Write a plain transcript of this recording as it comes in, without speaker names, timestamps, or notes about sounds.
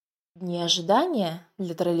Дни ожидания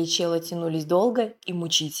для Троллечела тянулись долго и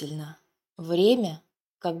мучительно. Время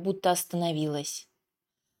как будто остановилось.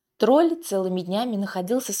 Тролль целыми днями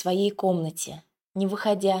находился в своей комнате, не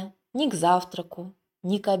выходя ни к завтраку,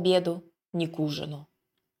 ни к обеду, ни к ужину.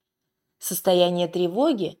 Состояние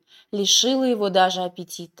тревоги лишило его даже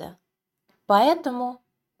аппетита. Поэтому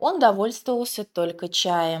он довольствовался только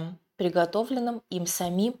чаем, приготовленным им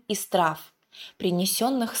самим из трав,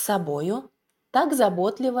 принесенных с собою, так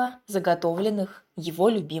заботливо заготовленных его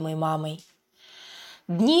любимой мамой.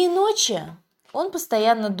 Дни и ночи он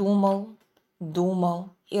постоянно думал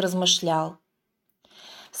и размышлял,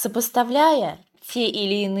 сопоставляя те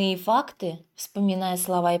или иные факты, вспоминая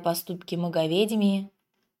слова и поступки Маговедьмии,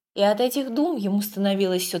 и от этих дум ему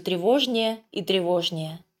становилось все тревожнее и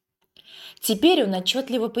тревожнее. Теперь он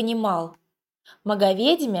отчетливо понимал,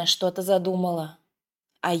 Маговедмя что-то задумала,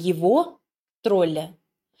 а его, тролля,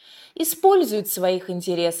 используют в своих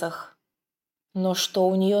интересах. Но что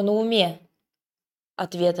у нее на уме?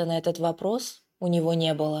 Ответа на этот вопрос у него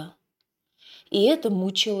не было. И это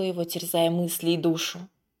мучило его, терзая мысли и душу.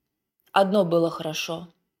 Одно было хорошо.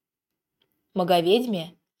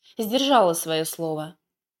 Маговедьмя сдержала свое слово.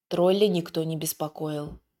 Тролля никто не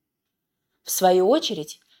беспокоил. В свою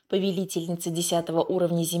очередь, повелительница 10-го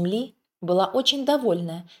уровня Земли была очень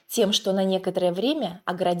довольна тем, что на некоторое время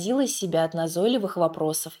оградила себя от назойливых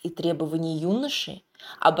вопросов и требований юноши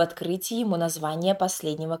об открытии ему названия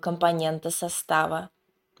последнего компонента состава,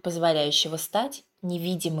 позволяющего стать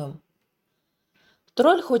невидимым.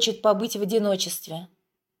 Тролль хочет побыть в одиночестве.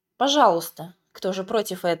 Пожалуйста, кто же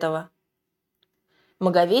против этого?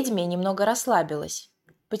 Маговедьмия немного расслабилась,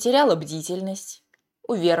 потеряла бдительность,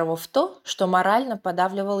 уверовав в то, что морально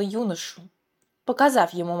подавливала юношу,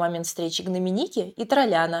 показав ему момент встречи Гноминики и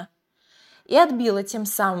Тролляна, и отбила тем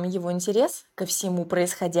самым его интерес ко всему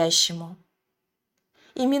происходящему.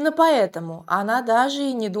 Именно поэтому она даже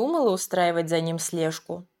и не думала устраивать за ним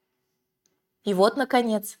слежку. И вот,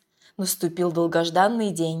 наконец, наступил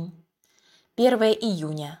долгожданный день. 1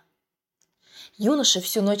 июня. Юноша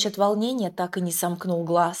всю ночь от волнения так и не сомкнул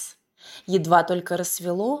глаз. Едва только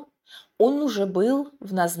рассвело, он уже был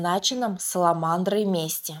в назначенном Саламандрой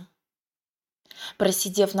месте.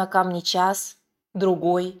 Просидев на камне час,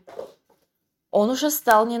 другой, он уже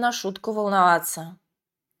стал не на шутку волноваться.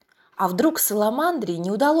 А вдруг Саламандре не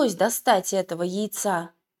удалось достать этого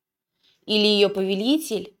яйца? Или ее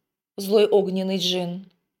повелитель, злой огненный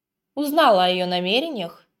джин, узнал о ее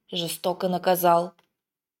намерениях, жестоко наказал?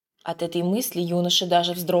 От этой мысли юноша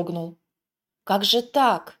даже вздрогнул. Как же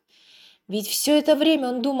так? Ведь все это время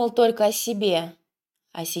он думал только о себе.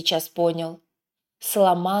 А сейчас понял.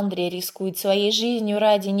 Саламандрия рискует своей жизнью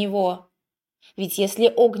ради него. Ведь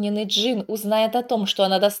если огненный джин узнает о том, что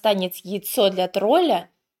она достанет яйцо для тролля,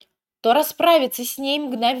 то расправится с ней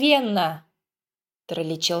мгновенно.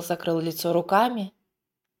 Троллечел закрыл лицо руками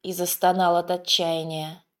и застонал от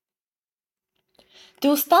отчаяния.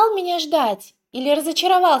 «Ты устал меня ждать или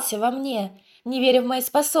разочаровался во мне, не веря в мои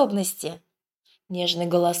способности?» Нежный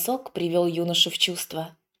голосок привел юношу в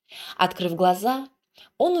чувство. Открыв глаза,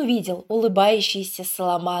 он увидел улыбающуюся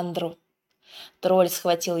Саламандру. Тролль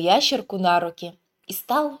схватил ящерку на руки и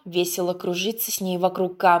стал весело кружиться с ней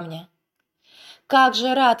вокруг камня. «Как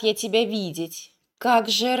же рад я тебя видеть! Как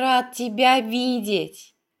же рад тебя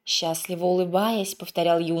видеть!» Счастливо улыбаясь,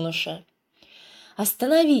 повторял юноша.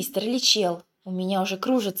 «Остановись, Троллечел, у меня уже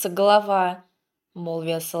кружится голова»,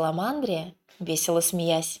 молвила Саламандрия, весело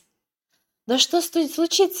смеясь. «Да что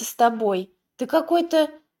случится с тобой? Ты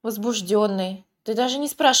какой-то возбужденный. Ты даже не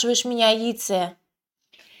спрашиваешь меня о яйце».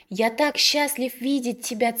 «Я так счастлив видеть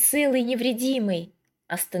тебя целый и невредимый»,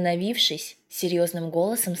 остановившись, серьезным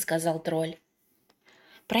голосом сказал тролль.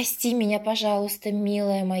 «Прости меня, пожалуйста,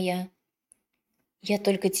 милая моя. Я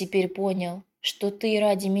только теперь понял, что ты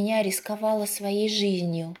ради меня рисковала своей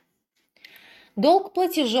жизнью». «Долг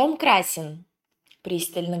платежом красен»,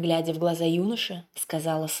 пристально глядя в глаза юноши,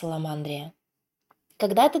 сказала Саламандрия.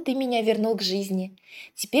 «Когда-то ты меня вернул к жизни.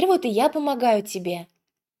 Теперь вот и я помогаю тебе.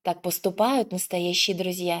 Так поступают настоящие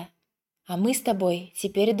друзья. А мы с тобой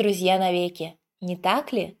теперь друзья навеки. Не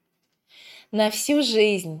так ли?» «На всю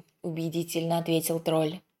жизнь», убедительно ответил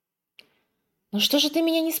тролль. «Ну что же ты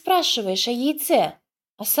меня не спрашиваешь о яйце,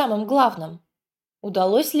 о самом главном?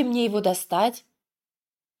 Удалось ли мне его достать?»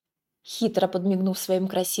 Хитро подмигнув своим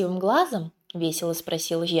красивым глазом, весело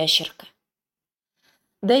спросила ящерка.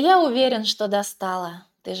 «Да я уверен, что достала.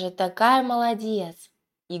 Ты же такая молодец!»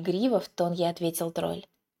 Игриво в тон ей ответил тролль.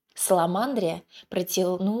 Саламандрия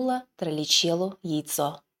протянула Троллечелу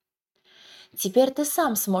яйцо. «Теперь ты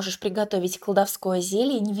сам сможешь приготовить колдовское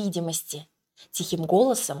зелье невидимости», тихим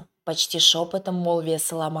голосом – почти шепотом молвия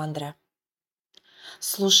Саламандра.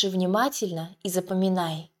 «Слушай внимательно и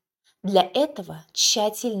запоминай. Для этого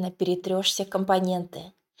тщательно перетрешь все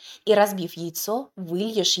компоненты и, разбив яйцо,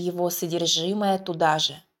 выльешь его содержимое туда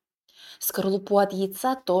же. Скорлупу от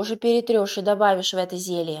яйца тоже перетрешь и добавишь в это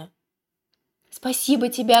зелье». «Спасибо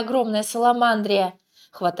тебе огромное, Саламандрия!»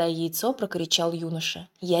 — хватая яйцо, прокричал юноша.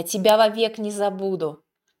 «Я тебя вовек не забуду!»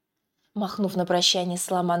 Махнув на прощание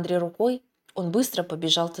Саламандре рукой, он быстро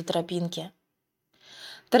побежал по тропинке.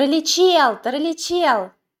 «Троллечел!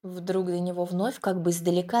 Троллечел!» Вдруг до него вновь как бы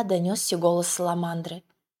издалека донесся голос Саламандры.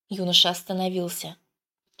 Юноша остановился.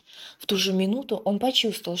 В ту же минуту он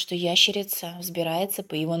почувствовал, что ящерица взбирается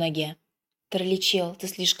по его ноге. «Троллечел, ты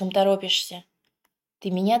слишком торопишься.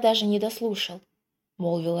 Ты меня даже не дослушал», —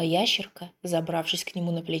 молвила ящерка, забравшись к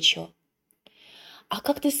нему на плечо. «А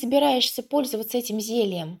как ты собираешься пользоваться этим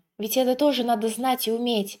зельем? Ведь это тоже надо знать и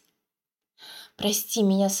уметь». «Прости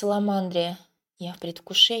меня, Саламандрия, я в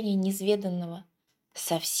предвкушении неизведанного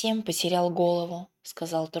совсем потерял голову», —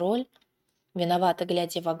 сказал тролль, виновато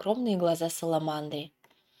глядя в огромные глаза Саламандры.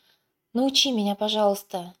 «Научи меня,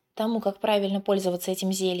 пожалуйста, тому, как правильно пользоваться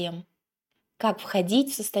этим зельем, как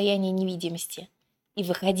входить в состояние невидимости и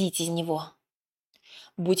выходить из него.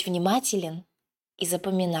 Будь внимателен и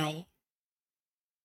запоминай.